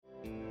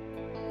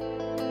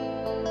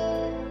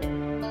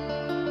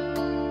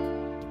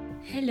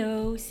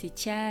Hello, c'est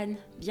Tian.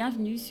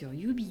 Bienvenue sur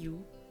You,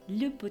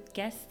 le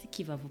podcast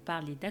qui va vous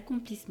parler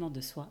d'accomplissement de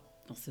soi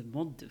dans ce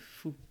monde de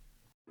fous.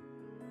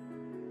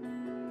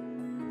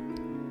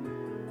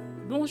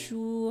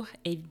 Bonjour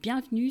et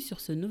bienvenue sur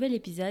ce nouvel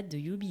épisode de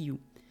You.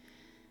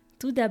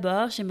 Tout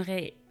d'abord,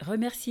 j'aimerais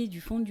remercier du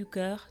fond du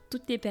cœur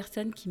toutes les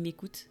personnes qui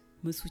m'écoutent,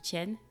 me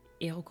soutiennent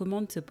et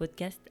recommandent ce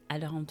podcast à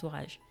leur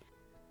entourage.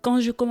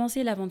 Quand je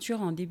commençais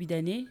l'aventure en début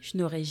d'année, je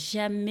n'aurais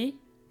jamais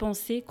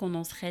pensé qu'on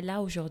en serait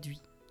là aujourd'hui.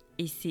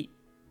 Et c'est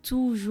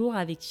toujours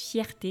avec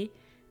fierté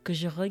que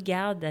je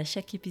regarde à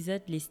chaque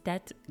épisode les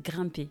stats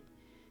grimper.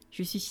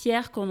 Je suis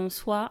fière qu'on en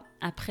soit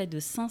à près de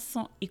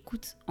 500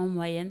 écoutes en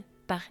moyenne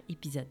par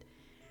épisode.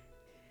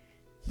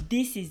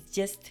 This is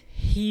just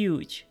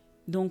huge.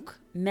 Donc,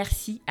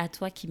 merci à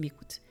toi qui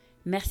m'écoutes.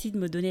 Merci de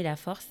me donner la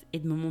force et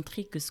de me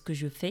montrer que ce que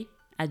je fais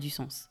a du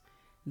sens.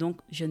 Donc,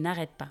 je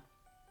n'arrête pas.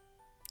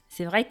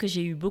 C'est vrai que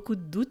j'ai eu beaucoup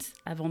de doutes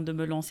avant de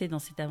me lancer dans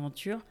cette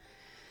aventure,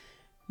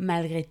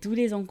 malgré tous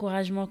les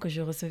encouragements que je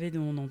recevais de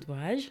mon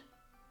entourage.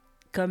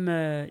 Comme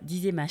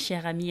disait ma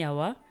chère amie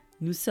Awa,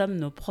 nous sommes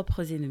nos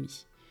propres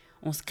ennemis.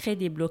 On se crée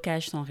des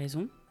blocages sans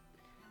raison.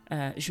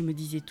 Je me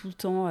disais tout le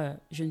temps,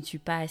 je ne suis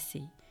pas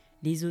assez.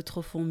 Les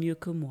autres font mieux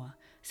que moi.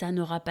 Ça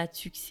n'aura pas de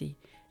succès.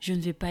 Je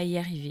ne vais pas y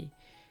arriver.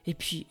 Et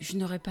puis, je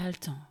n'aurai pas le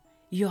temps.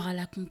 Il y aura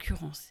la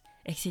concurrence,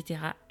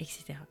 etc.,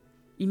 etc.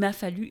 Il m'a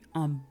fallu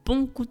un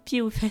bon coup de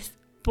pied aux fesses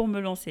pour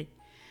me lancer.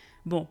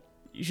 Bon,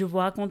 je vous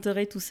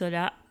raconterai tout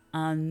cela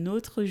un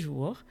autre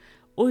jour.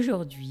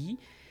 Aujourd'hui,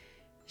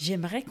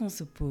 j'aimerais qu'on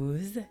se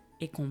pose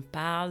et qu'on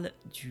parle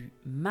du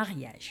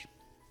mariage.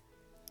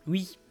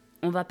 Oui,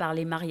 on va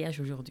parler mariage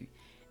aujourd'hui.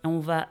 Et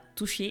on va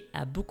toucher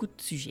à beaucoup de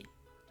sujets.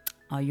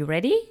 Are you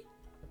ready?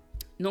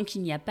 Donc,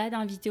 il n'y a pas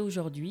d'invité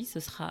aujourd'hui.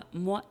 Ce sera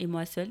moi et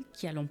moi seule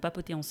qui allons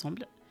papoter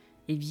ensemble.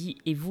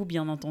 Et vous,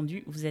 bien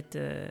entendu, vous êtes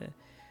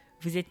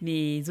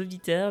mes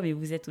auditeurs, mais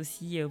vous êtes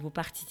aussi, vous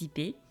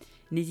participez.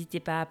 N'hésitez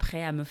pas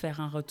après à me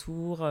faire un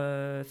retour.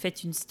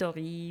 Faites une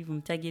story, vous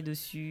me taguez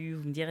dessus,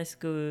 vous me direz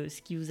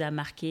ce qui vous a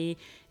marqué.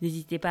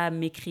 N'hésitez pas à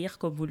m'écrire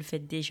comme vous le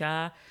faites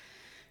déjà.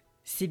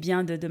 C'est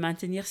bien de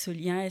maintenir ce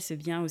lien et c'est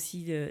bien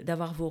aussi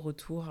d'avoir vos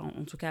retours,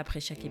 en tout cas après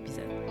chaque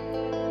épisode.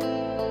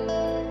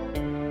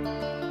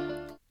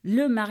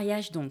 Le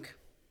mariage donc.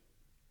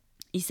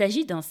 Il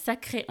s'agit d'un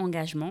sacré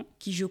engagement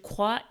qui, je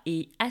crois,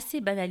 est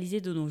assez banalisé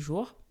de nos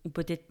jours, ou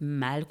peut-être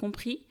mal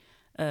compris,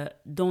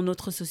 dans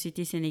notre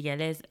société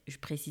sénégalaise, je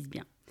précise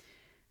bien.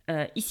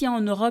 Ici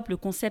en Europe, le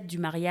concept du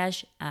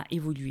mariage a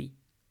évolué.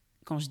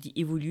 Quand je dis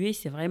évolué,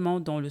 c'est vraiment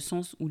dans le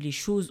sens où les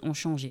choses ont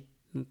changé.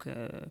 Donc,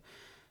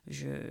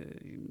 je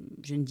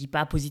ne dis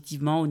pas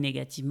positivement ou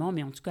négativement,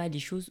 mais en tout cas, les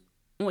choses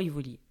ont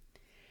évolué.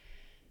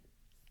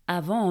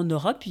 Avant, en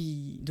Europe,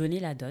 ils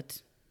donnaient la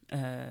dot.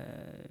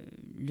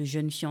 Le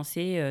jeune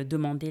fiancé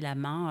demandait la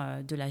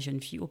main de la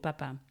jeune fille au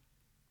papa.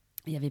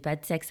 Il n'y avait pas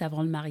de sexe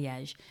avant le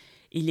mariage.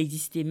 Il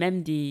existait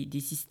même des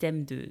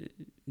systèmes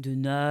de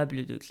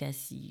nobles, de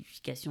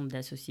classification de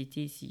la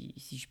société, si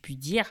je puis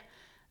dire,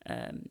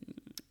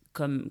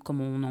 comme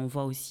on en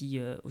voit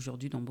aussi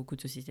aujourd'hui dans beaucoup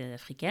de sociétés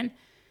africaines.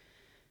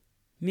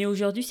 Mais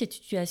aujourd'hui, cette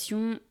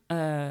situation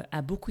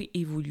a beaucoup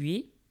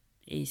évolué,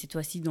 et cette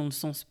fois-ci dans le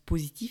sens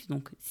positif,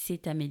 donc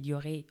c'est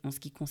amélioré en ce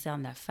qui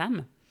concerne la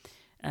femme.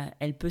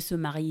 Elle peut se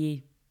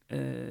marier,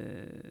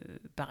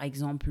 par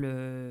exemple,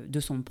 de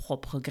son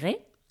propre gré,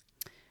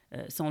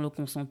 sans le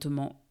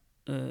consentement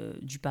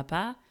du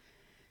papa.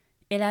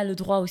 Elle a le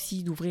droit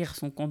aussi d'ouvrir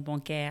son compte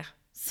bancaire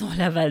sans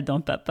l'aval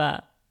d'un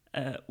papa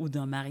ou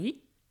d'un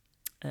mari.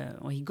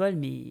 On rigole,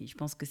 mais je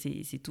pense que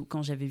c'est tout.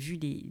 Quand j'avais vu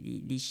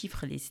les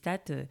chiffres, les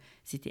stats,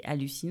 c'était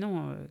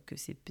hallucinant que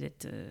c'est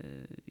peut-être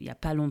il n'y a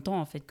pas longtemps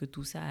en fait que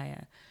tout ça...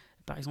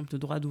 Par exemple, le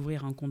droit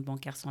d'ouvrir un compte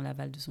bancaire sans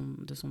l'aval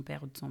de son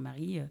père ou de son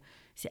mari,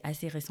 c'est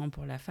assez récent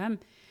pour la femme.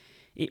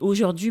 Et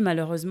aujourd'hui,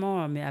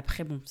 malheureusement, mais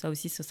après, bon, ça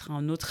aussi, ce sera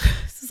un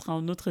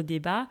autre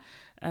débat,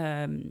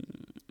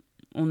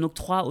 on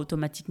octroie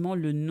automatiquement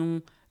le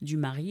nom du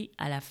mari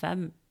à la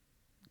femme,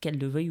 qu'elle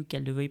le veuille ou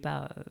qu'elle ne le veuille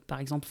pas, par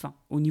exemple,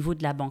 au niveau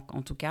de la banque.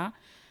 En tout cas,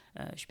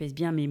 je pèse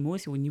bien mes mots,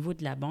 c'est au niveau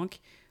de la banque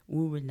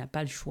où elle n'a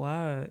pas le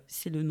choix,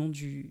 c'est le nom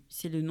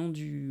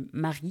du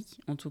mari,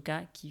 en tout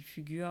cas, qui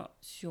figure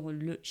sur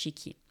le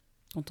chéquier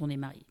quand on est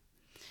marié.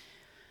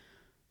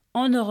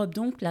 En Europe,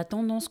 donc, la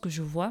tendance que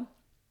je vois,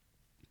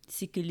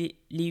 c'est que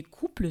les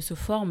couples se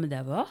forment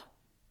d'abord,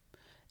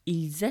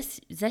 ils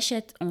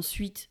achètent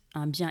ensuite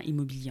un bien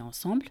immobilier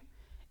ensemble,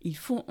 ils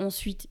font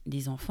ensuite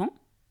des enfants,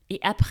 et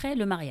après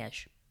le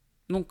mariage.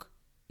 Donc,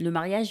 le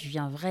mariage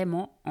vient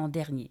vraiment en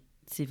dernier.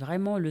 C'est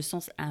vraiment le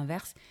sens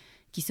inverse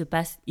qui se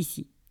passe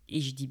ici. Et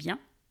je dis bien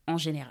en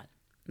général,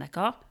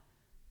 d'accord ?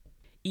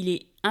 Il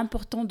est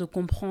important de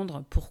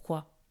comprendre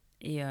pourquoi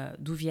et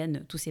d'où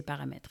viennent tous ces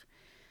paramètres.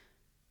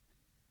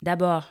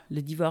 D'abord,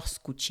 le divorce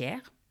coûte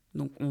cher,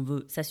 donc on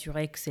veut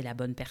s'assurer que c'est la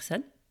bonne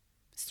personne.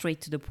 Straight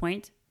to the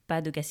point,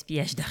 pas de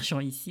gaspillage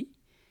d'argent ici.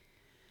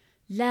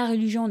 La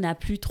religion n'a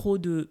plus trop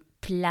de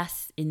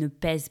place et ne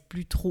pèse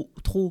plus trop,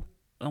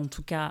 en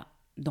tout cas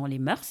dans les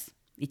mœurs.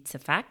 It's a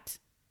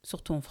fact,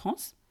 surtout en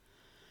France.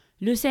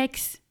 Le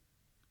sexe,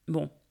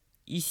 bon,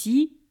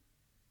 ici,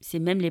 c'est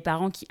même les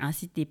parents qui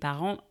incitent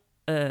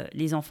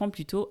les enfants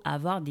plutôt, à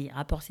avoir des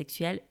rapports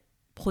sexuels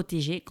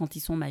protégés quand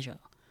ils sont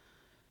majeurs.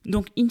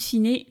 Donc, in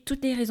fine,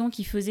 toutes les raisons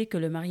qui faisaient que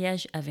le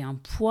mariage avait un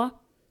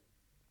poids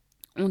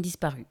ont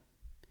disparu.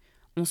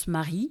 On se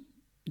marie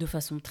de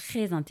façon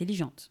très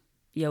intelligente.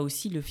 Il y a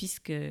aussi le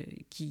fisc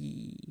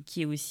qui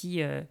est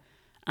aussi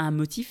un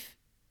motif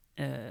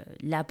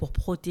là pour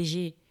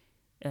protéger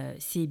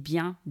ces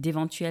biens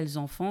d'éventuels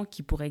enfants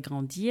qui pourraient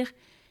grandir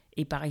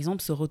et par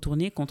exemple se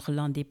retourner contre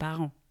l'un des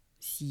parents.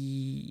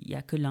 S'il n'y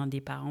a que l'un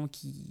des parents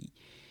qui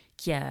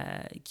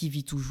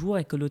vit toujours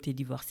et que l'autre est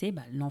divorcé,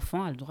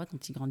 l'enfant a le droit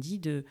quand il grandit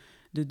de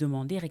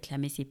demander,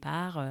 réclamer ses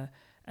parts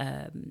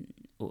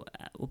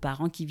aux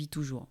parents qui vivent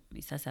toujours.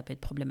 Et ça peut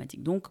être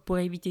problématique. Donc pour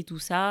éviter tout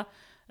ça,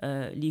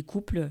 les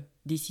couples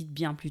décident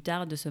bien plus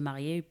tard de se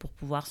marier pour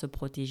pouvoir se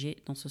protéger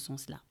dans ce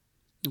sens-là.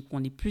 Donc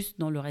on est plus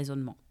dans le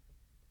raisonnement.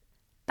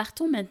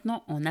 Partons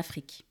maintenant en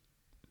Afrique,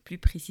 plus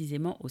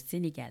précisément au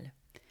Sénégal,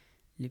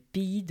 le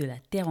pays de la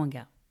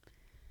teranga.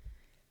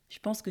 Je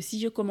pense que si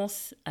je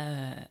commence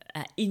à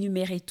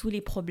énumérer tous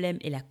les problèmes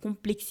et la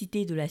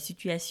complexité de la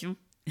situation,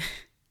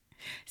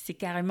 c'est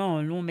carrément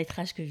un long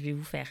métrage que je vais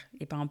vous faire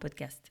et pas un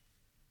podcast.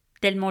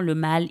 Tellement le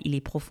mal, il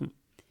est profond.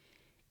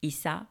 Et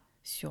ça,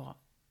 sur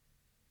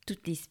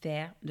toutes les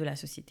sphères de la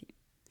société.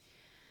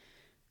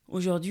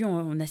 Aujourd'hui,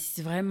 on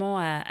assiste vraiment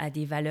à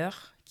des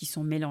valeurs qui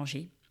sont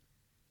mélangées.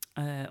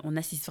 On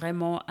assiste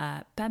vraiment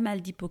à pas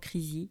mal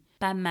d'hypocrisie,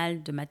 pas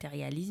mal de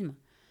matérialisme,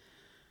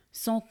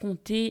 sans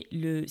compter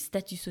le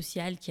statut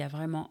social qui a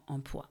vraiment un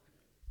poids.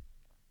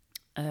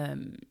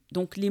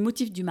 Donc les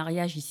motifs du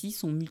mariage ici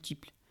sont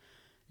multiples.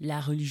 La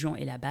religion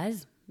est la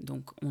base,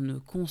 donc on ne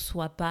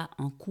conçoit pas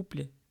un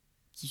couple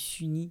qui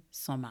s'unit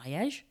sans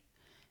mariage,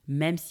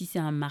 même si c'est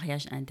un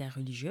mariage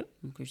interreligieux.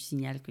 Donc je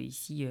signale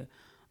qu'ici,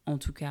 en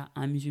tout cas,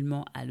 un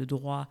musulman a le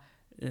droit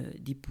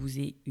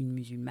d'épouser une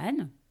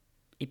musulmane,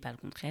 et pas le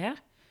contraire.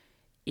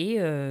 Et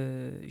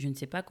je ne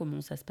sais pas comment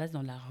ça se passe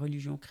dans la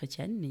religion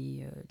chrétienne,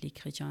 mais les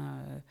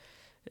chrétiens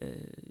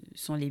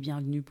sont les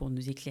bienvenus pour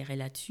nous éclairer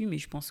là-dessus, mais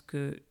je pense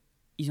qu'ils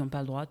n'ont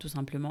pas le droit, tout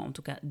simplement, en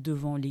tout cas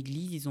devant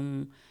l'Église,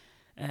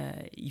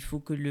 il faut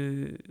que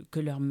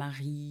leur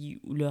mari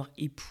ou leur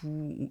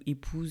époux ou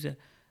épouse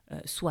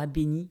soit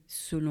béni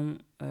selon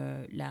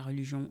la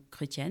religion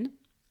chrétienne.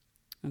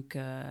 Donc,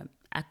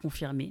 à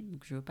confirmer.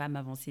 Donc, je ne veux pas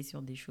m'avancer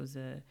sur des choses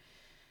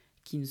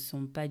qui ne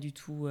sont pas du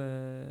tout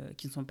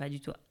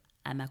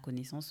à ma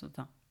connaissance.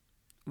 Enfin,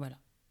 voilà.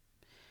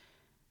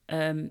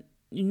 Un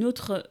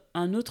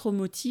autre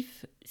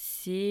motif,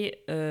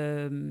 c'est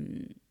le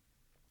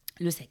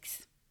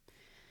sexe.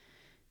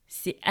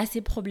 C'est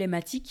assez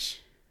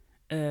problématique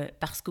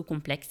parce que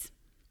complexe.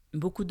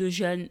 Beaucoup de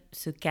jeunes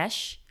se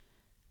cachent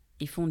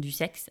et font du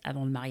sexe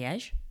avant le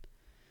mariage.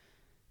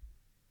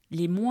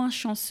 Les moins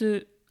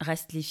chanceux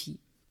restent les filles.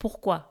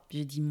 Pourquoi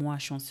je dis moins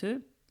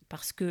chanceux ?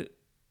 Parce que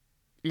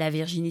la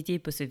virginité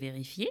peut se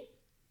vérifier,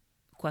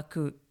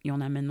 quoique il y en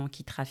a maintenant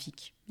qui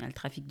trafiquent. Il y a le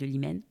trafic de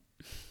l'hymen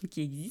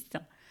qui existe.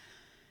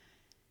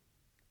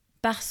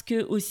 Parce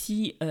que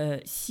aussi,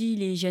 si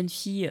les jeunes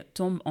filles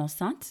tombent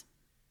enceintes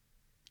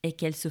et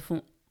qu'elles se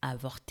font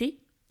avorter,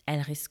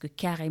 elles risquent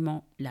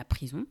carrément la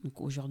prison. Donc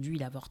aujourd'hui,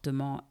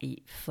 l'avortement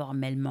est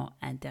formellement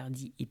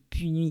interdit et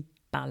puni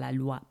par la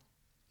loi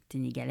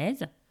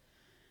sénégalaise.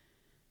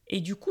 Et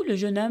du coup, le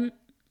jeune homme,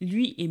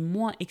 lui, est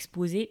moins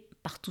exposé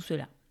par tout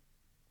cela.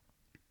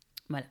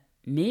 Voilà.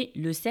 Mais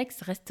le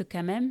sexe reste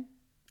quand même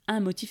un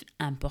motif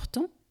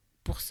important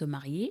pour se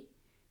marier,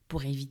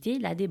 pour éviter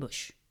la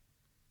débauche.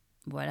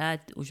 Voilà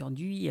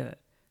aujourd'hui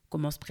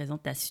comment se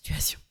présente la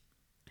situation.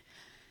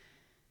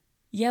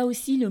 Il y a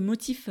aussi le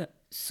motif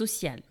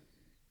social.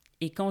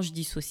 Et quand je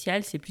dis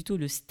social, c'est plutôt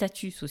le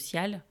statut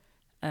social,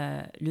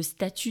 le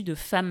statut de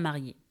femme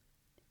mariée.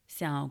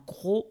 C'est un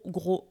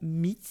gros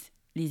mythe,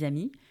 les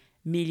amis,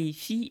 mais les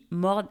filles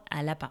mordent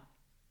à l'appât.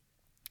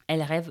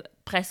 Elles rêvent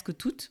presque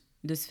toutes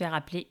de se faire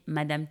appeler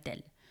Madame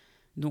Telle.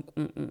 Donc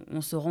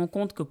on se rend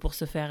compte que pour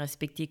se faire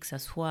respecter, que ça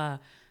soit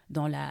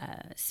dans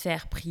la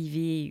sphère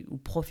privée ou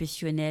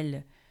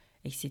professionnelle,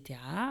 etc.,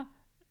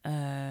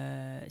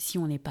 si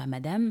on n'est pas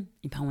madame,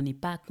 on n'est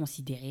pas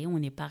considéré, on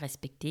n'est pas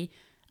respecté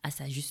à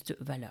sa juste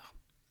valeur.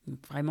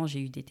 Donc vraiment,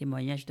 j'ai eu des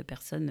témoignages de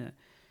personnes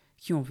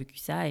qui ont vécu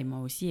ça, et moi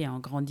aussi, ayant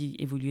grandi,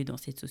 évolué dans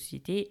cette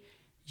société,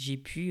 j'ai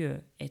pu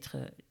être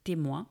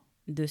témoin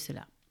de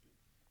cela.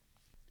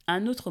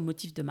 Un autre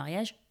motif de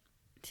mariage,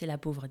 c'est la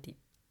pauvreté.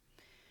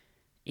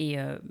 Et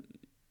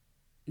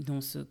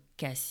dans ce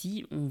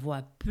cas-ci, on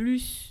voit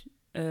plus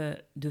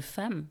de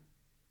femmes,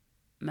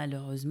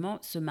 malheureusement,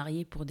 se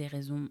marier pour des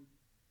raisons,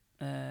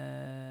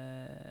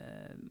 on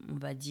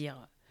va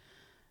dire,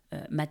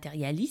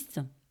 matérialistes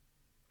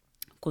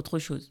qu'autre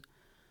chose.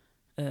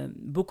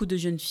 Beaucoup de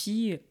jeunes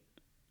filles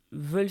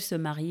veulent se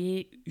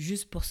marier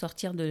juste pour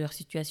sortir de leur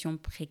situation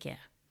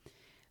précaire.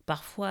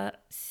 Parfois,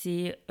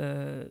 c'est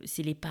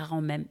les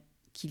parents même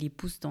qui les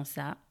poussent dans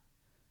ça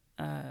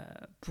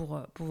pour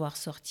pouvoir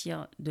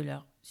sortir de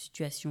leur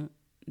situation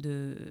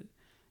de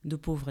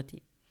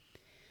pauvreté.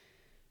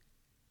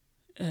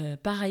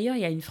 Par ailleurs,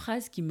 il y a une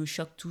phrase qui me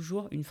choque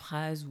toujours, une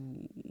phrase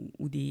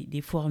ou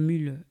des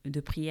formules de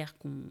prière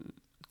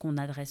qu'on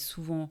adresse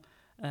souvent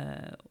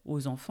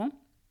aux enfants.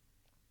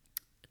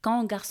 Quand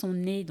un garçon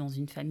naît dans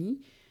une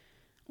famille,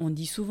 on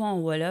dit souvent en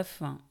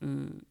Wolof,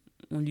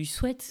 on lui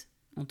souhaite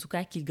en tout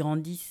cas qu'il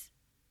grandisse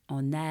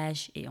en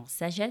âge et en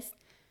sagesse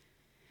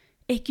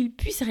et qu'il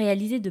puisse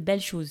réaliser de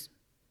belles choses,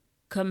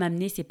 comme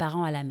amener ses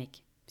parents à la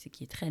Mecque, ce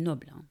qui est très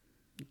noble. Hein.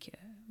 Donc,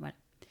 voilà.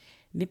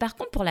 Mais par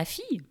contre, pour la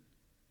fille,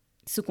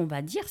 ce qu'on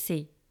va dire,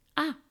 c'est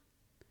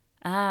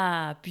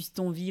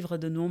puisse-t-on vivre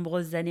de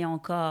nombreuses années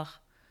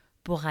encore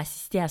pour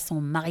assister à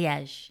son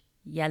mariage.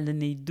 Yàlla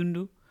ne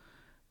dundu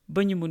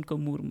ba ñu mën ko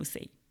muur mu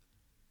sëy.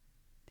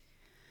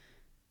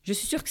 Je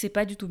suis sûre que c'est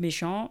pas du tout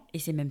méchant et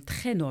c'est même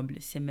très noble,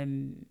 c'est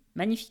même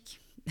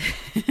magnifique.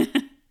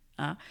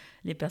 Hein,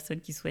 les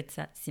personnes qui souhaitent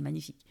ça, c'est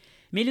magnifique.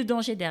 Mais le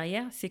danger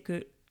derrière, c'est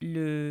que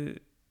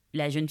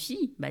la jeune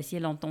fille, si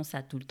elle entend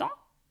ça tout le temps,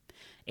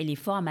 elle est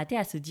formatée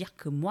à se dire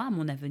que moi,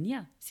 mon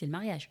avenir, c'est le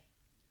mariage.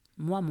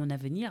 Moi, mon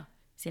avenir,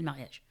 c'est le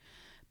mariage.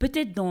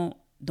 Peut-être dans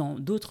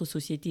d'autres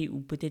sociétés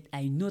ou peut-être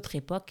à une autre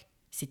époque,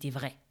 c'était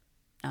vrai.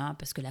 Hein,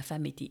 parce que la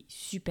femme était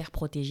super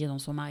protégée dans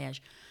son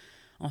mariage.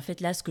 En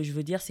fait, là, ce que je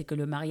veux dire, c'est que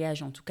le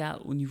mariage, en tout cas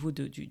au niveau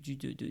de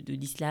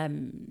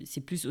l'islam,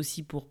 c'est plus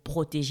aussi pour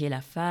protéger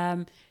la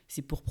femme,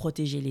 c'est pour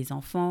protéger les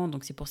enfants.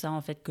 Donc, c'est pour ça,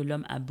 en fait, que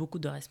l'homme a beaucoup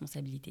de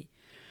responsabilités.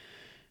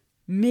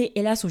 Mais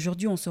hélas,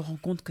 aujourd'hui, on se rend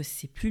compte que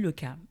ce n'est plus le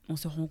cas. On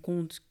se rend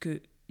compte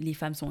que les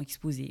femmes sont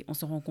exposées. On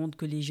se rend compte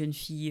que les jeunes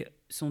filles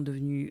sont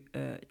devenues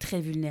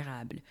très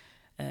vulnérables,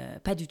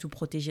 pas du tout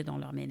protégées dans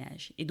leur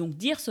ménage. Et donc,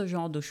 dire ce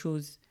genre de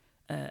choses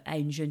à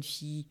une jeune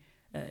fille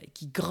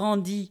qui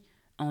grandit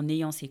en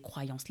ayant ces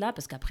croyances-là,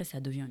 parce qu'après, ça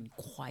devient une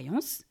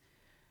croyance,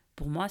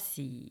 pour moi,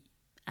 c'est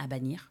à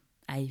bannir,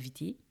 à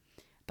éviter,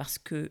 parce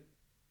que,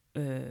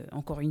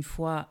 encore une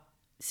fois,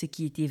 ce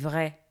qui était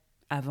vrai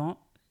avant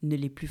ne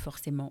l'est plus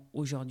forcément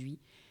aujourd'hui.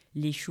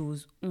 Les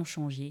choses ont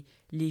changé,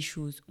 les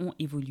choses ont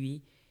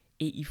évolué,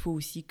 et il faut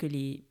aussi que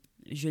les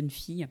jeunes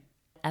filles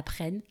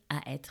apprennent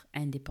à être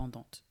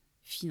indépendantes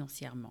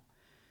financièrement,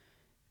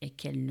 et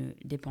qu'elles ne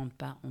dépendent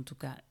pas, en tout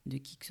cas, de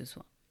qui que ce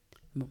soit.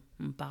 Bon,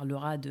 on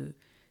parlera de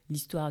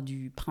l'histoire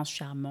du prince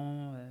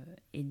charmant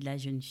et de la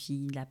jeune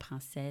fille, de la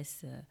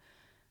princesse,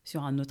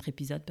 sur un autre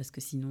épisode, parce que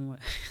sinon,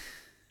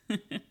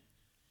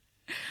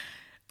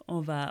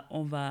 on va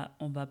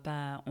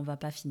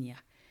pas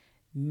finir.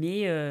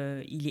 Mais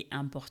il est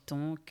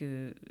important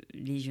que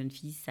les jeunes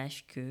filles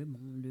sachent que,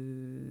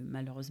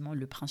 malheureusement,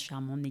 le prince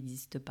charmant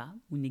n'existe pas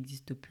ou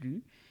n'existe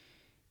plus,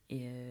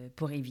 et,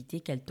 pour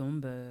éviter qu'elles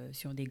tombent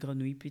sur des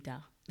grenouilles plus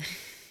tard.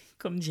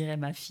 Comme dirait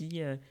ma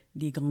fille,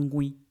 des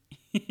grangouilles.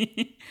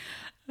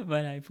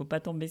 Voilà, il ne faut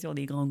pas tomber sur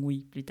des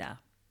grangouilles plus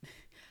tard.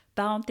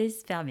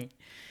 Parenthèse fermée.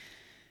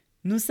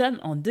 Nous sommes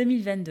en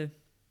 2022.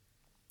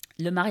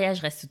 Le mariage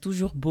reste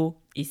toujours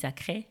beau et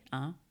sacré,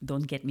 hein?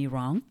 Don't get me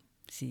wrong.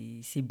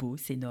 C'est beau,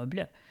 c'est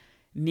noble.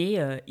 Mais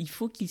il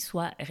faut qu'il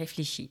soit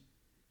réfléchi.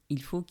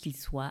 Il faut qu'il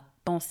soit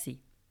pensé,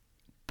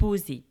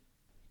 posé.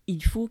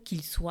 Il faut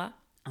qu'il soit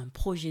un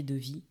projet de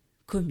vie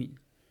commun.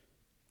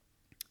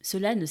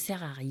 Cela ne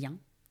sert à rien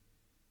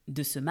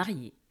de se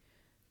marier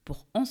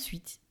pour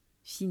ensuite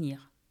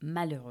finir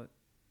malheureux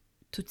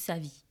toute sa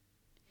vie.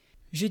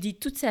 Je dis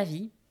toute sa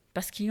vie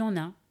parce qu'il y en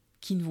a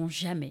qui ne vont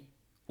jamais,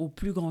 au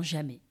plus grand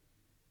jamais,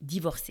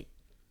 divorcer.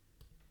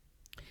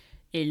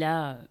 Et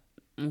là,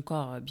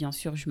 encore, bien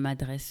sûr, je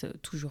m'adresse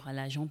toujours à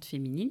la gente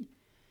féminine.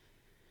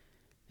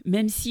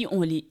 Même si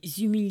on les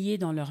humiliait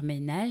dans leur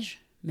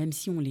ménage, même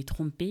si on les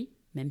trompait,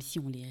 même si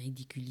on les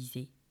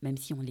ridiculisait, même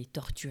si on les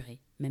torturait,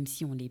 même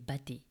si on les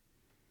battait,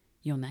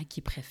 il y en a qui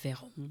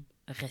préféreront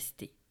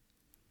rester.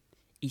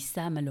 Et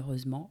ça,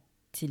 malheureusement,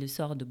 c'est le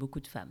sort de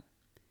beaucoup de femmes.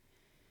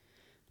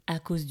 À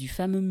cause du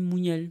fameux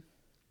mougneul,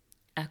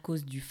 à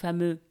cause du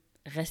fameux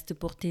 « reste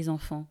pour tes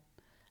enfants »,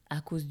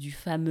 à cause du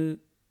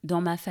fameux « dans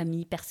ma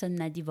famille, personne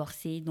n'a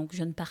divorcé, donc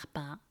je ne pars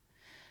pas »,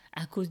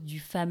 à cause du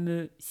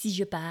fameux « si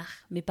je pars,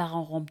 mes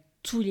parents rompent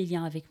tous les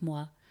liens avec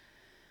moi ».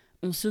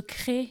 On se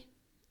crée,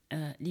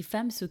 les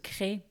femmes se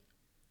créent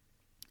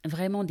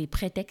vraiment des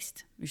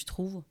prétextes, je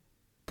trouve,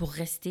 pour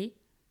rester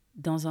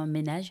dans un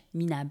ménage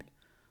minable,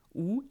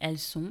 où elles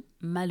sont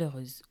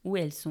malheureuses, où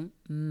elles sont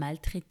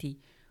maltraitées,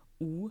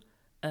 où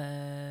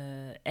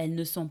elles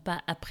ne sont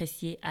pas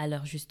appréciées à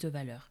leur juste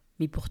valeur.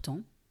 Mais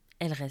pourtant,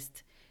 elles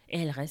restent. Et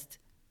elles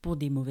restent pour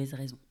des mauvaises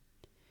raisons.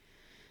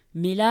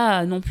 Mais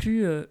là, non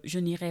plus, je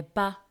n'irai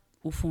pas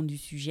au fond du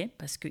sujet,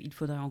 parce qu'il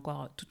faudrait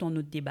encore tout un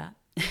autre débat,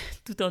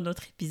 tout un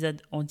autre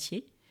épisode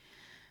entier.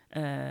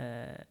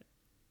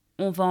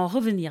 On va en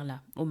revenir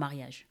là, au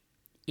mariage.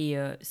 Et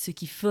ce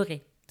qui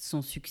ferait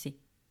son succès,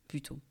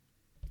 plutôt.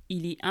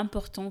 Il est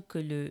important que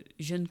le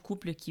jeune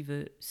couple qui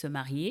veut se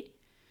marier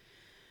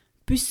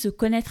puisse se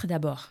connaître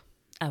d'abord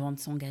avant de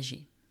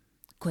s'engager.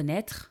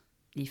 Connaître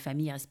les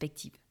familles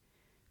respectives.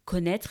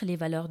 Connaître les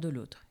valeurs de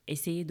l'autre.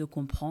 Essayer de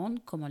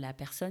comprendre comment la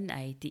personne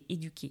a été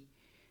éduquée.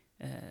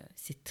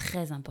 C'est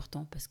très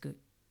important parce que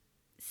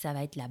ça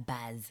va être la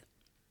base.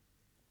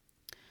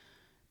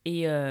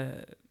 Et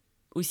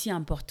aussi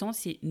important,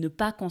 c'est ne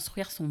pas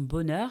construire son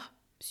bonheur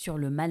sur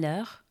le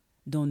malheur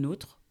d'un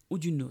autre ou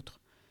d'une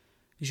autre.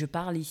 Je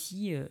parle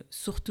ici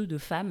surtout de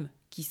femmes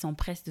qui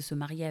s'empressent de se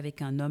marier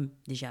avec un homme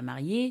déjà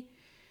marié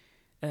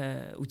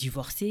ou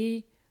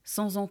divorcé,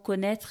 sans en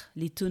connaître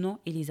les tenants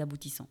et les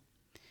aboutissants.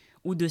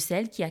 Ou de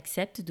celles qui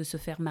acceptent de se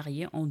faire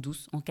marier en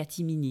douce, en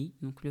catimini,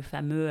 donc le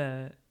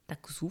fameux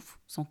tacoussouf,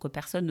 sans que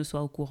personne ne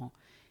soit au courant,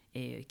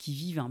 et qui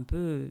vivent un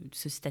peu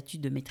ce statut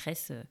de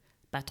maîtresse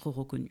pas trop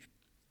reconnu,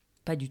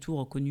 pas du tout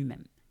reconnu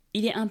même.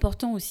 Il est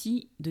important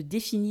aussi de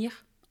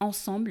définir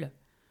ensemble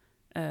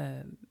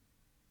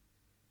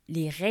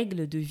les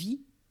règles de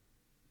vie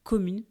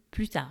communes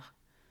plus tard.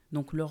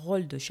 Donc le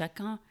rôle de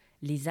chacun,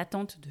 les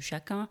attentes de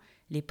chacun,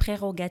 les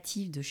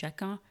prérogatives de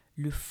chacun,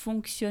 le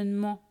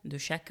fonctionnement de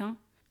chacun.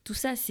 Tout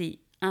ça, c'est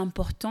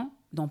important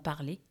d'en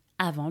parler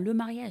avant le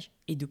mariage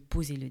et de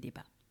poser le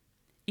débat.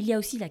 Il y a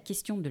aussi la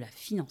question de la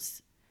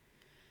finance.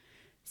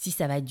 Si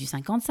ça va être du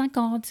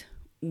 50-50,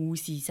 ou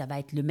si ça va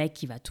être le mec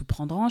qui va tout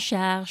prendre en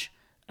charge,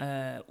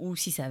 ou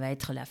si ça va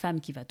être la femme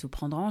qui va tout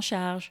prendre en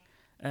charge,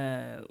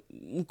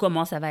 ou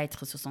comment ça va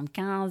être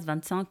 75,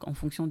 25 en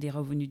fonction des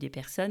revenus des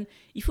personnes.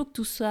 Il faut que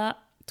tout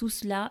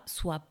cela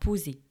soit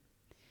posé.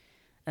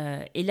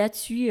 Et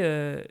là-dessus,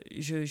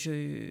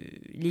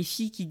 les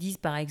filles qui disent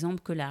par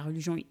exemple que la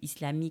religion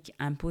islamique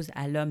impose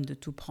à l'homme de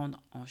tout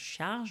prendre en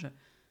charge,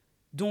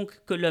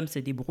 donc que l'homme se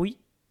débrouille,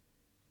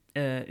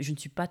 je ne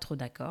suis pas trop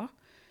d'accord.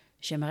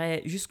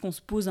 J'aimerais juste qu'on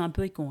se pose un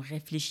peu et qu'on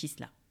réfléchisse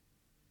là.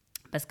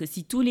 Parce que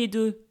si tous les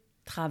deux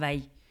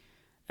travaillent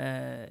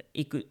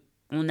et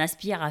qu'on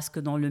aspire à ce que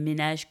dans le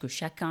ménage, que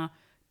chacun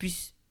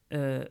puisse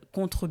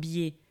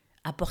contribuer,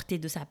 apporter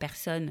de sa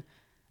personne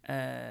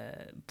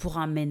pour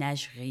un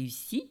ménage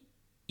réussi,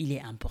 il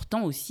est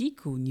important aussi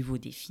qu'au niveau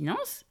des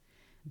finances,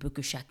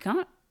 que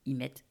chacun y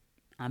mette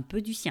un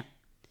peu du sien.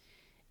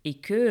 Et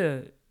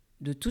que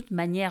de toute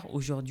manière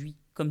aujourd'hui,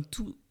 comme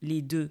tous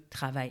les deux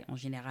travaillent en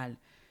général,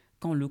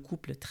 quand le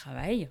couple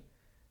travaille,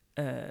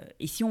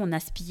 et si on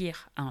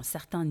aspire à un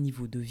certain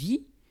niveau de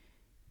vie,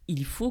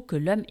 il faut que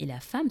l'homme et la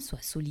femme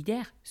soient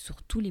solidaires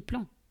sur tous les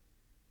plans.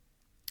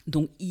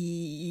 Donc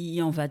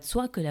il en va de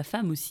soi que la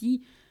femme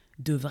aussi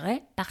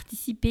devrait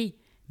participer,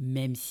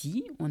 même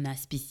si on a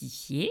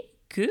spécifié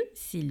que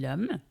c'est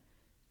l'homme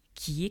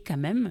qui est quand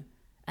même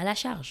à la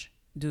charge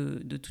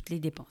de toutes les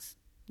dépenses.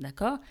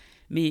 D'accord ?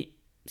 Mais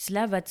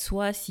cela va de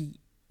soi si,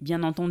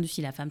 bien entendu,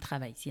 si la femme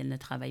travaille. Si elle ne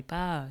travaille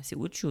pas, c'est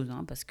autre chose,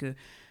 parce que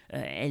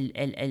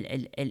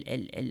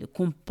elle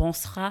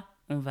compensera,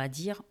 on va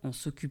dire, en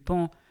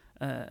s'occupant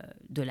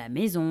de la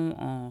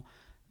maison,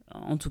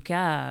 en tout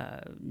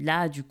cas,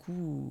 là, du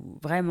coup,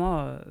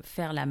 vraiment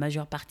faire la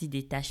majeure partie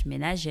des tâches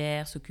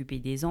ménagères, s'occuper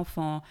des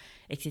enfants,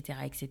 etc.,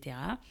 etc.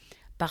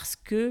 Parce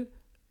que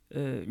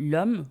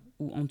l'homme,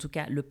 ou en tout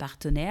cas le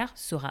partenaire,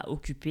 sera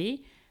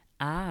occupé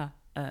à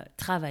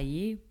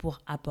travailler pour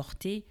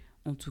apporter,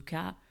 en tout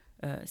cas,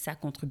 sa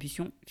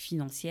contribution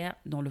financière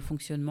dans le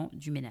fonctionnement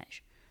du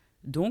ménage.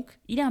 Donc,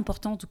 il est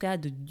important, en tout cas,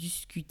 de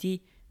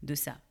discuter de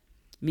ça.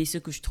 Mais ce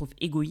que je trouve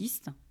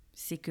égoïste,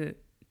 c'est que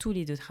tous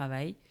les deux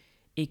travaillent,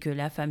 et que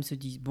la femme se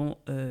dise, bon,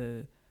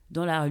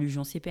 dans la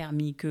religion, c'est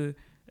permis que,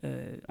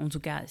 en tout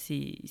cas,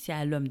 c'est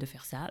à l'homme de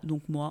faire ça.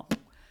 Donc moi,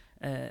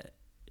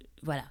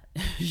 voilà,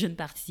 je ne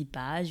participe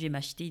pas, je vais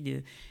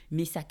m'acheter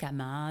mes sacs à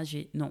main.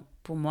 Non,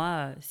 pour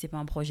moi, c'est pas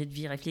un projet de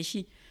vie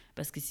réfléchi.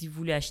 Parce que si vous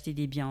voulez acheter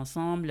des biens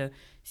ensemble,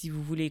 si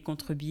vous voulez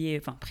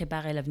contribuer,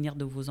 préparer l'avenir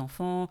de vos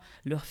enfants,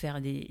 leur faire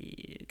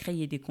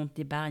créer des comptes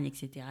d'épargne,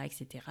 etc.,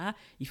 etc.,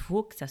 il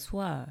faut que ça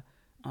soit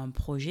un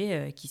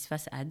projet qui se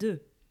fasse à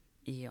deux.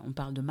 Et on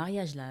parle de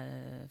mariage, là.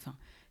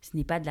 Ce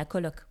n'est pas de la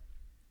coloc.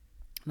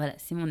 Voilà,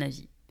 c'est mon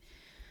avis.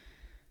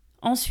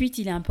 Ensuite,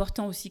 il est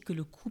important aussi que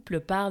le couple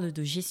parle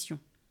de gestion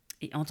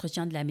et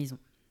entretien de la maison.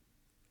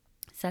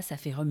 Ça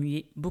fait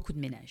remuer beaucoup de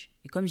ménages.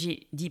 Et comme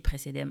j'ai dit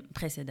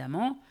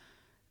précédemment,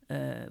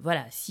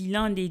 voilà, si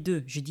l'un des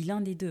deux, je dis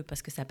l'un des deux,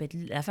 parce que ça peut être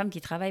la femme qui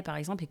travaille, par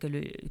exemple, et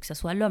que ce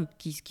soit l'homme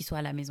qui soit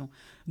à la maison.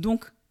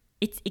 Donc,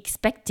 it's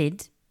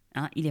expected,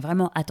 il est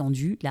vraiment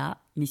attendu,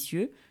 là,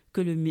 messieurs, que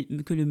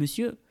le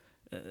monsieur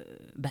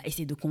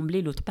essayer de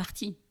combler l'autre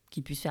partie,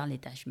 qu'il puisse faire les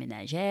tâches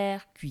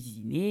ménagères,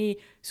 cuisiner,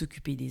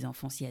 s'occuper des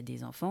enfants s'il y a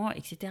des enfants,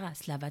 etc.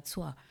 Cela va de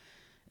soi,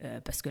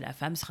 parce que la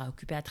femme sera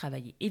occupée à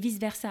travailler, et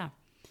vice-versa.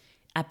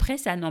 Après,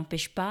 ça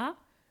n'empêche pas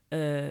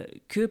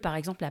que, par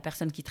exemple, la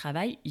personne qui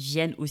travaille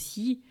vienne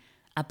aussi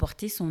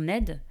apporter son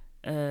aide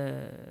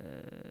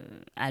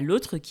à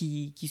l'autre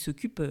qui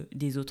s'occupe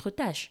des autres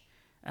tâches.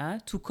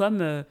 Tout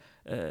comme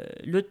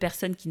l'autre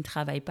personne qui ne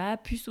travaille pas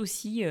puisse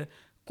aussi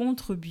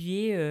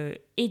contribuer,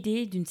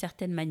 aider d'une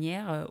certaine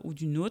manière ou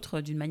d'une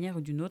manière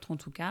ou d'une autre en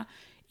tout cas,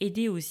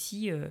 aider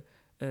aussi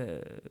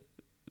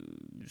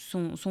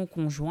son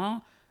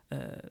conjoint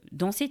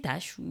dans ses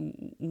tâches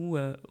ou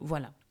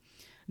voilà.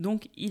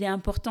 Donc il est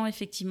important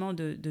effectivement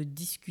de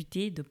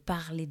discuter, de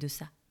parler de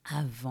ça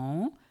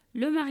avant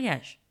le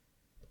mariage.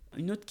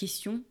 Une autre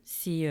question,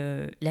 c'est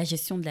la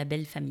gestion de la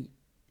belle famille.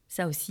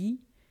 Ça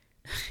aussi,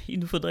 il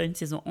nous faudrait une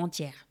saison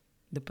entière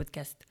de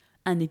podcast.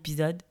 Un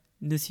épisode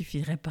ne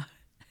suffirait pas.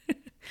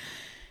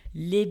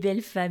 Les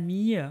belles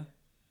familles,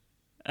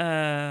 it's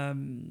a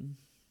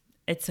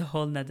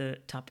whole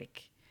nother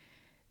topic.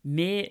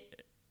 Mais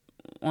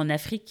en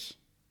Afrique,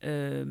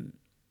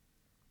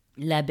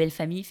 la belle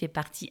famille fait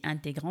partie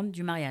intégrante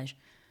du mariage.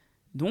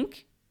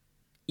 Donc,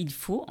 il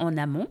faut en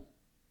amont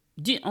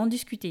en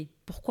discuter.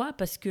 Pourquoi ?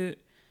 Parce que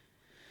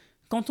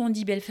quand on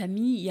dit belle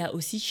famille, il y a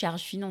aussi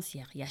charge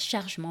financière, il y a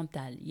charge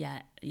mentale, il y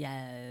a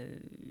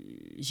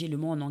j'ai le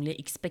mot en anglais,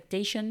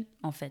 expectation,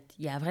 en fait.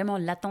 Il y a vraiment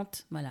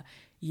l'attente, voilà.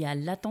 Il y a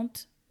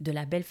l'attente de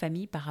la belle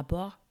famille par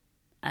rapport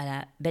à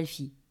la belle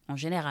fille, en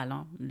général.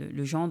 Hein.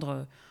 Le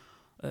gendre,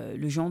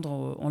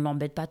 on ne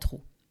l'embête pas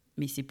trop,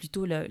 mais c'est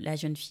plutôt la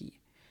jeune fille.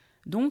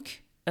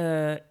 Donc,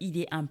 il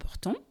est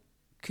important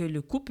que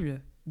le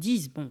couple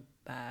dise, bon,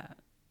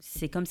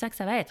 c'est comme ça que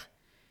ça va être.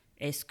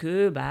 Est-ce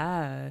que,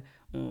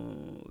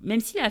 même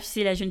si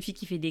c'est la jeune fille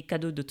qui fait des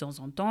cadeaux de temps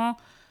en temps,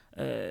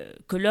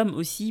 que l'homme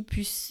aussi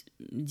puisse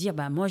dire,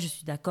 moi je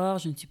suis d'accord,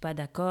 je ne suis pas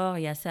d'accord,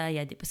 il y a ça,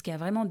 parce qu'il y a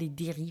vraiment des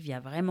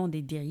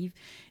dérives,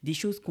 des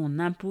choses qu'on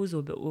impose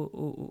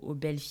aux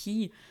belles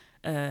filles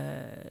qui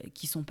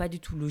ne sont pas du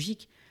tout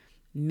logiques.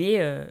 Mais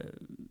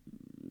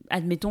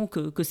admettons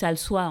que ça le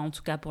soit, en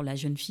tout cas pour la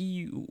jeune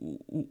fille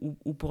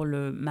ou pour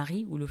le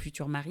mari ou le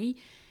futur mari,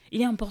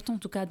 il est important en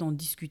tout cas d'en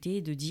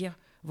discuter, de dire,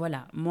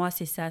 voilà, moi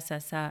c'est ça,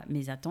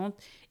 mes attentes,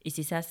 et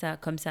c'est ça,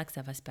 comme ça que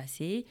ça va se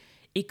passer,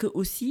 et que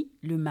aussi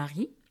le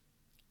mari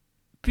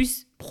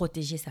puisse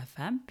protéger sa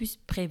femme, puisse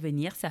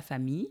prévenir sa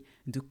famille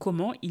de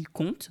comment il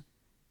compte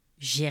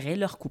gérer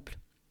leur couple.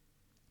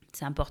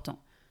 C'est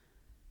important.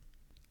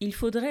 Il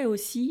faudrait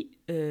aussi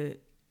que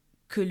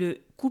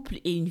le couple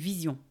ait une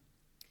vision.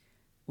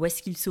 Où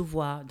est-ce qu'il se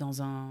voit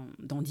dans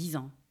 10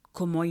 ans ?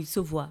 Comment il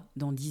se voit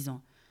dans 10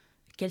 ans ?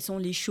 Quelles sont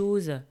les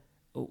choses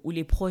ou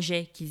les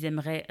projets qu'ils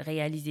aimeraient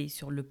réaliser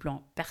sur le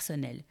plan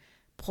personnel,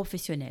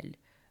 professionnel,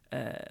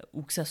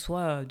 ou que ça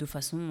soit de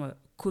façon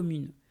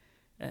commune.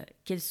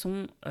 Quels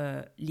sont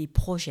les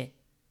projets ?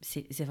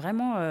 C'est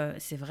vraiment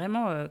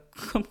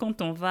comme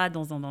quand on va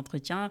dans un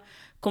entretien,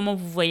 comment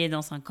vous voyez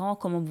dans 5 ans,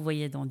 comment vous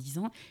voyez dans 10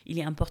 ans. Il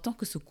est important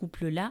que ce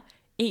couple-là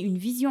ait une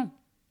vision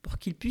pour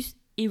qu'il puisse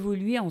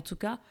évoluer, en tout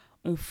cas,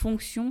 en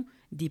fonction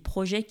des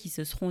projets qui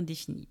se seront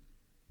définis.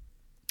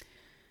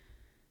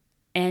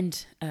 Et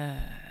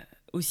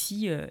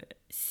aussi,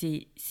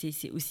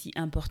 c'est aussi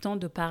important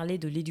de parler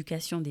de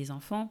l'éducation des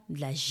enfants, de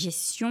la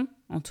gestion,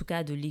 en tout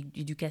cas, de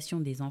l'éducation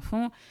des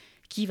enfants.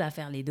 Qui va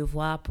faire les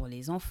devoirs pour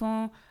les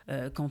enfants,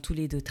 quand tous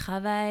les deux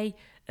travaillent,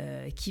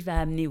 qui va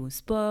amener au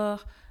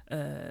sport,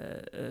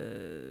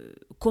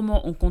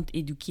 comment on compte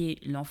éduquer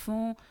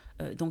l'enfant,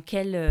 dans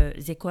quelles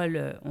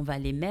écoles on va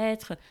les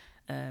mettre,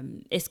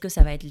 est-ce que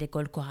ça va être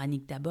l'école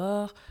coranique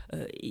d'abord,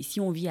 et si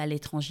on vit à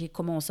l'étranger,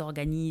 comment on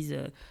s'organise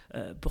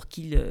pour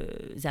qu'ils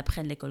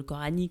apprennent l'école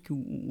coranique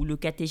ou le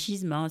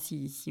catéchisme, hein,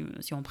 si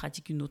on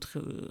pratique une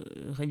autre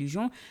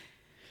religion.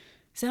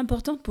 C'est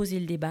important de poser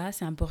le débat,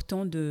 c'est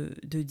important de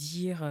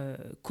dire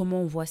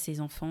comment on voit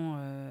ces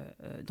enfants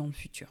dans le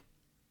futur.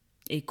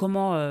 Et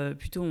comment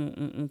plutôt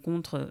on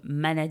compte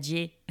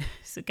manager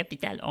ce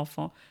capital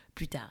enfant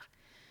plus tard.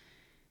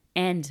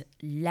 And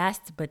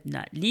last but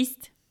not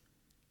least,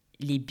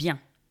 les biens.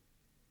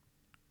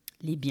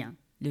 Les biens,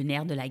 le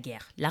nerf de la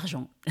guerre,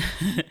 l'argent.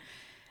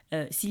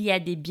 S'il y a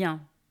des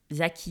biens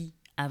acquis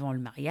avant le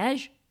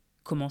mariage,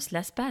 comment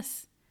cela se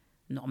passe ?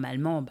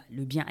 Normalement,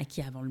 le bien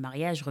acquis avant le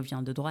mariage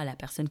revient de droit à la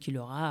personne qui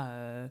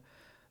l'aura,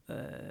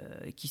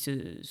 à qui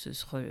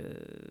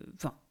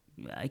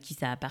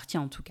ça appartient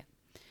en tout cas.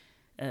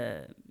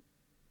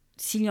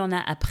 S'il y en a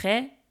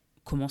après,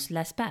 comment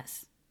cela se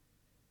passe ?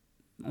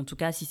 En tout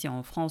cas, si c'est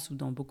en France ou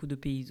dans beaucoup de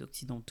pays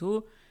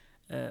occidentaux,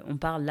 on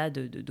parle là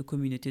de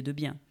communauté de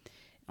biens.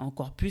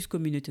 Encore plus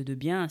communauté de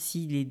biens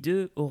si les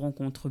deux auront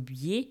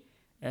contribué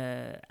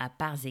à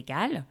parts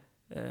égales,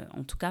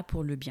 en tout cas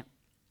pour le bien.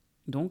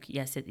 Donc, il y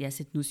a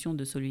cette notion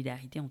de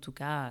solidarité, en tout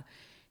cas,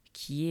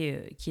 qui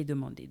est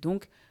demandée.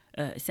 Donc,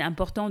 c'est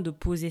important de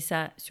poser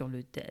ça sur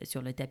le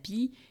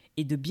tapis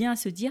et de bien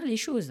se dire les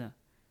choses.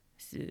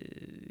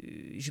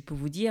 Je peux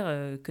vous dire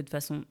que de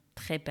façon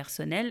très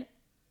personnelle,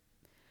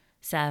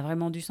 ça a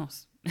vraiment du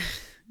sens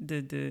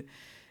de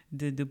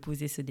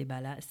poser ce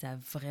débat-là. Ça a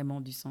vraiment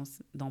du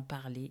sens d'en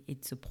parler et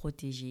de se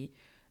protéger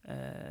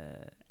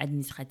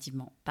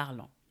administrativement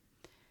parlant.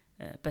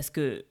 Parce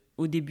que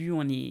au début,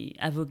 on est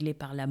aveuglé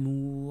par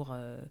l'amour,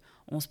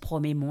 on se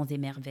promet monts et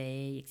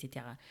merveilles,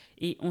 etc.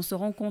 Et on se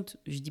rend compte,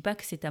 je ne dis pas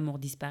que cet amour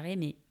disparaît,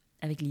 mais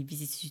avec les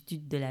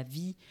vicissitudes de la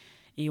vie,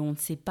 et on ne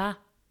sait pas,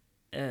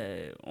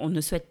 on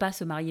ne souhaite pas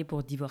se marier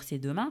pour divorcer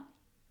demain,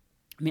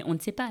 mais on ne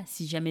sait pas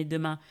si jamais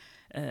demain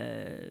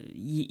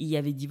il y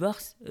avait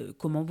divorce,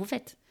 comment vous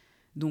faites ?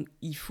 Donc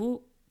il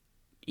faut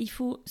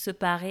se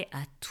parer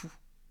à tout.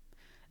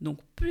 Donc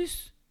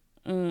plus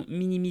on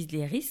minimise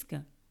les risques,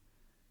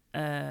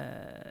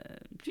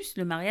 plus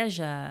le mariage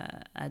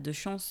a de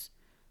chances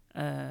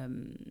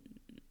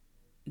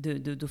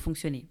de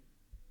fonctionner.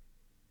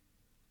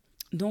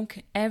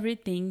 Donc,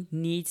 everything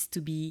needs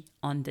to be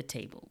on the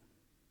table.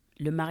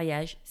 Le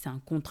mariage, c'est un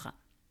contrat.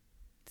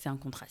 C'est un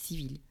contrat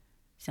civil.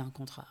 c'est un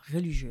contrat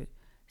religieux,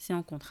 c'est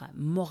un contrat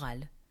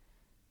moral.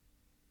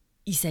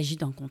 Il s'agit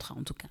d'un contrat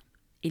en tout cas.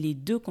 Et les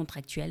deux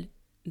contractuels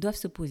doivent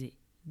se poser,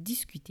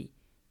 discuter,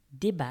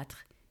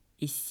 débattre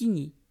et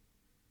signer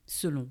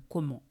selon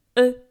comment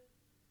eux,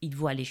 ils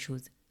voient les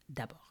choses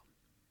d'abord.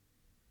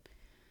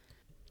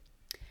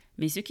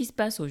 Mais ce qui se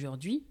passe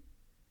aujourd'hui,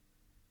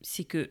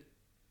 c'est que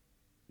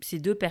ces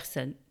deux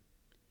personnes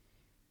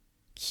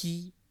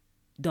qui,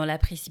 dans la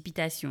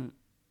précipitation,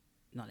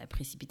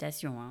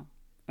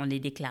 on les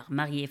déclare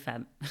mari et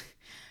femme.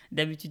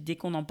 D'habitude, dès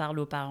qu'on en parle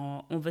aux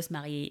parents, on veut se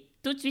marier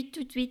tout de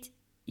suite,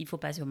 il faut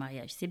passer au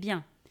mariage. C'est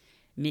bien.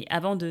 Mais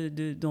avant de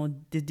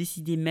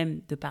décider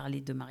même de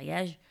parler de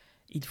mariage,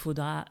 il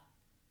faudra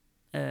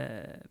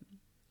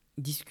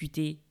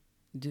discuter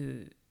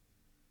de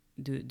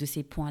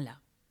ces points-là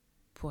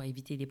pour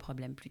éviter des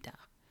problèmes plus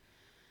tard.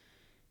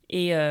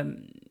 Et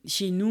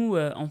chez nous,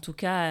 en tout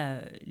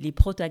cas, les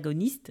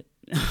protagonistes,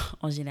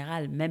 en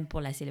général, même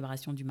pour la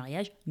célébration du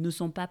mariage, ne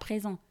sont pas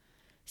présents.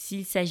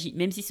 S'il s'agit,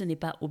 même si ce n'est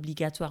pas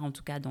obligatoire, en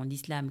tout cas dans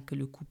l'islam, que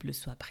le couple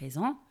soit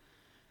présent,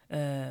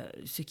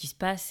 ce qui se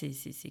passe,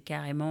 c'est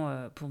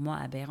carrément, pour moi,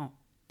 aberrant.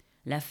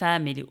 La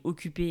femme, elle est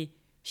occupée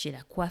chez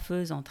la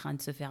coiffeuse en train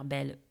de se faire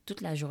belle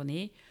toute la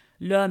journée.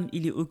 L'homme,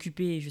 il est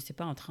occupé, je ne sais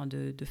pas, en train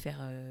de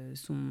faire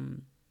son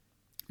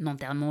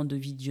enterrement de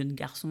vie de jeune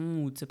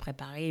garçon ou de se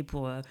préparer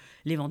pour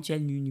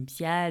l'éventuelle nuit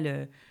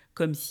nuptiale,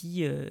 comme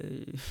si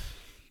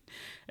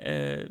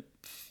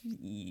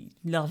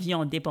leur vie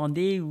en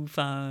dépendait ou,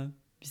 enfin,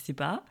 je ne sais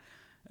pas.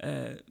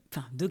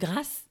 De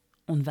grâce,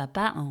 on ne va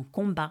pas en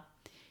combat.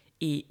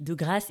 Et de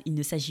grâce, il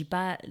ne s'agit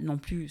pas non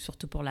plus,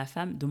 surtout pour la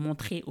femme, de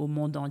montrer au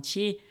monde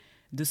entier,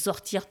 de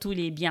sortir tous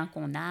les biens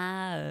qu'on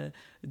a,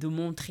 de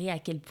montrer à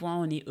quel point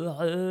on est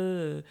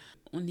heureux.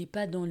 On n'est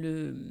pas dans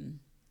le...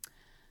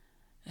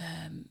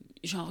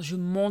 genre, je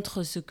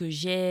montre ce que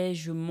j'ai,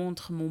 je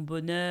montre mon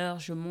bonheur,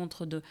 je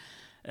montre de...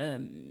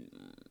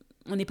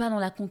 on n'est pas dans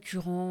la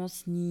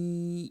concurrence,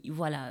 ni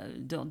voilà,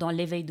 dans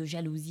l'éveil de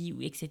jalousie,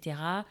 etc.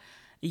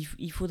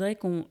 Il faudrait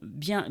qu'on...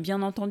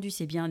 Bien entendu,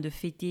 c'est bien de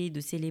fêter, de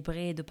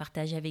célébrer, de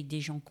partager avec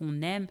des gens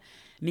qu'on aime,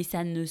 mais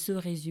ça ne se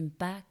résume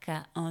pas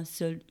qu'à un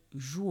seul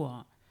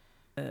jour.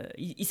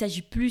 Il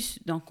s'agit plus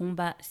d'un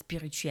combat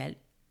spirituel,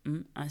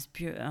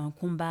 un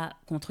combat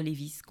contre les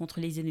vices, contre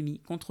les ennemis,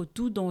 contre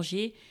tout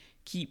danger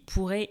qui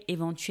pourrait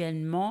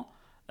éventuellement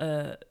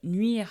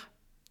nuire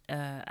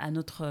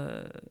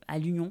à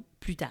l'union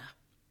plus tard.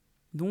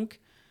 Donc,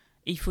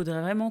 il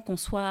faudrait vraiment qu'on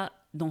soit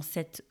dans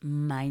cette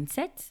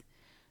mindset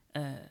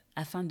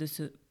afin de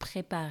se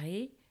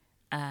préparer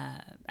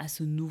à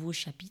ce nouveau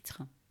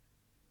chapitre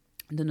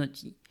de notre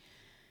vie.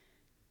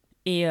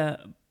 Et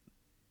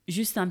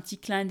juste un petit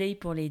clin d'œil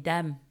pour les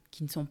dames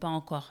qui ne sont pas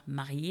encore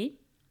mariées.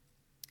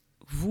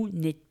 Vous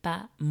n'êtes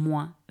pas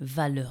moins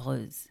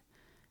valeureuse.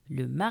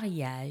 Le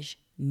mariage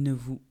ne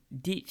vous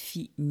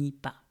définit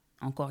pas.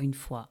 Encore une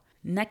fois,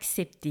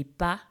 n'acceptez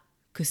pas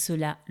que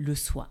cela le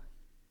soit.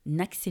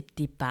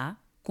 N'acceptez pas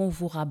qu'on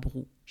vous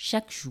rabroue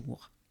chaque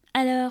jour.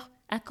 Alors,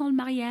 à quand le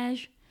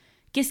mariage ?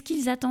 Qu'est-ce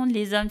qu'ils attendent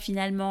les hommes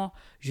finalement ?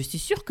 Je suis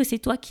sûre que c'est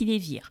toi qui les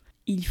vires.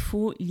 Il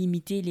faut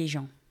limiter les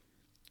gens.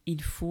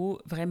 Il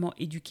faut vraiment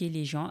éduquer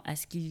les gens à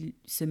ce qu'ils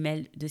se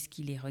mêlent de ce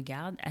qui les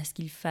regarde, à ce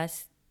qu'ils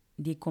fassent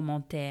des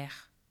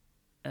commentaires,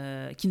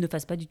 qu'ils ne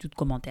fassent pas du tout de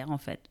commentaires en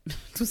fait,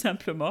 tout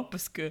simplement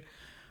parce que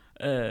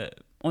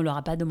on leur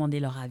a pas demandé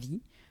leur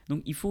avis.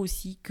 Donc il faut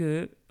aussi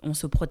qu'on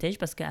se protège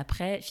parce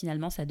qu'après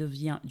finalement ça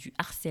devient du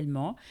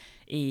harcèlement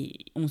et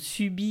on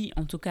subit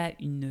en tout cas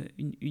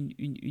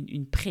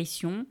une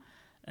pression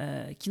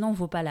qui n'en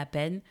vaut pas la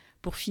peine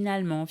pour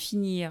finalement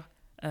finir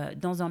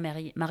dans un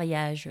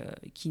mariage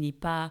qui n'est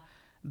pas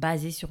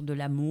basé sur de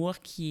l'amour,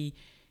 qui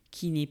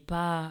n'est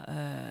pas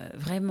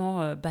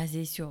vraiment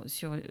basé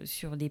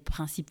sur des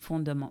principes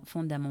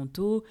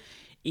fondamentaux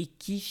et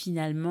qui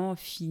finalement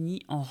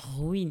finit en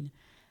ruine.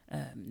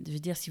 Je veux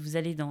dire, si vous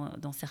allez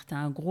dans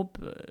certains groupes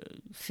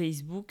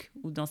Facebook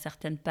ou dans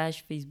certaines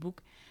pages Facebook,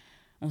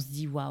 on se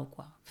dit waouh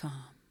quoi. Enfin,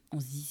 on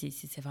se dit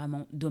c'est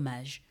vraiment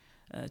dommage.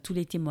 Tous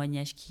les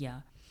témoignages qu'il y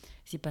a,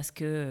 c'est parce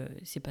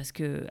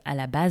que à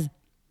la base,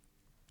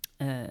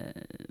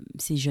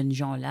 ces jeunes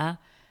gens-là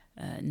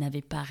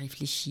n'avaient pas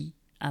réfléchi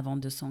avant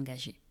de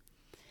s'engager.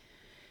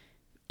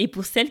 Et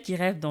pour celles qui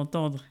rêvent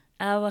d'entendre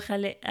awa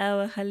xale,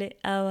 awa xale,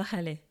 awa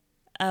xale,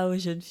 awa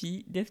jeune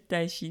fille, def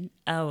tachin,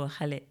 awa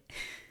xale.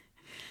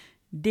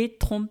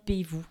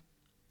 Détrompez-vous.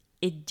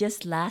 It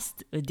just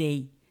lasts a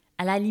day.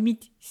 À la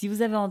limite, si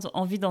vous avez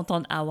envie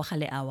d'entendre awa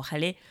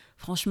xale,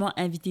 franchement,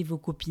 invitez vos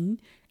copines,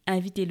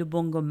 invitez le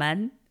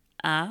bongoman.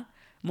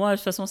 Moi, de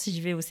toute façon, si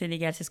je vais au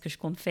Sénégal, c'est ce que je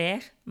compte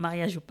faire.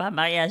 Mariage ou pas,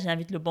 mariage,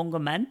 j'invite le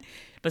bongoman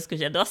parce que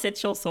j'adore cette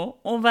chanson.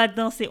 On va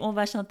danser, on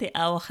va chanter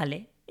awa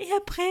xale. Et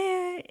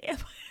après,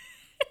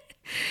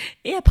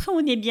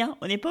 on est bien.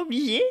 On n'est pas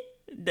obligé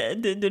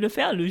de le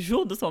faire le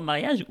jour de son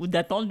mariage ou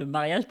d'attendre le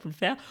mariage pour le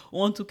faire,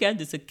 ou en tout cas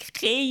de se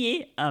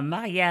créer un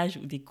mariage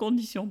ou des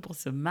conditions pour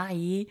se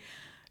marier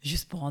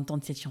juste pour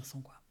entendre cette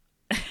chanson, quoi.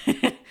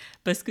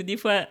 Parce que des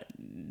fois,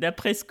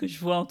 d'après ce que je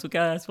vois en tout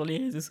cas sur les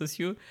réseaux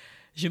sociaux,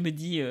 je me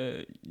dis,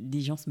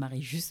 les gens se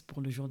marient juste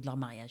pour le jour de leur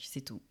mariage,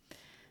 c'est tout.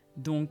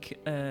 Donc,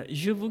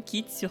 je vous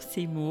quitte sur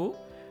ces mots,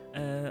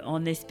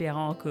 en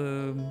espérant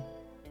que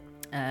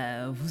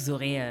vous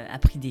aurez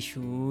appris des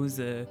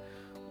choses.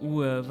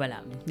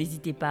 Voilà, donc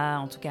n'hésitez pas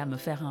en tout cas à me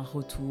faire un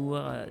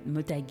retour,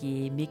 me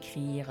taguer,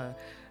 m'écrire.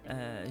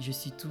 Je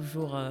suis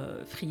toujours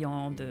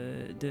friand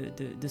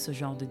de ce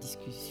genre de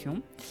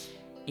discussion.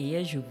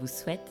 Et je vous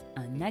souhaite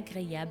un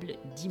agréable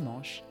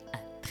dimanche. À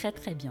très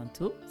très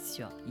bientôt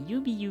sur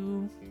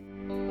YouBeYou.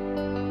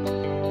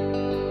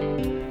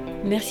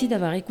 Merci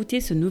d'avoir écouté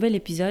ce nouvel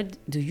épisode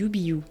de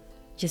YouBeYou.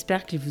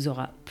 J'espère qu'il vous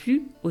aura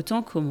plu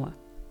autant que moi.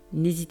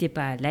 N'hésitez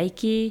pas à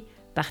liker,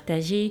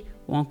 partager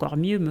ou encore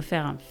mieux me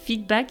faire un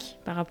feedback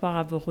par rapport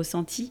à vos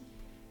ressentis.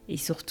 Et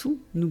surtout,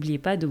 n'oubliez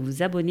pas de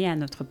vous abonner à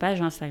notre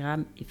page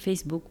Instagram et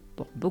Facebook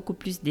pour beaucoup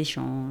plus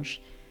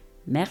d'échanges.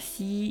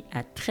 Merci,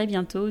 à très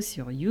bientôt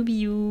sur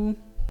YouBeYou.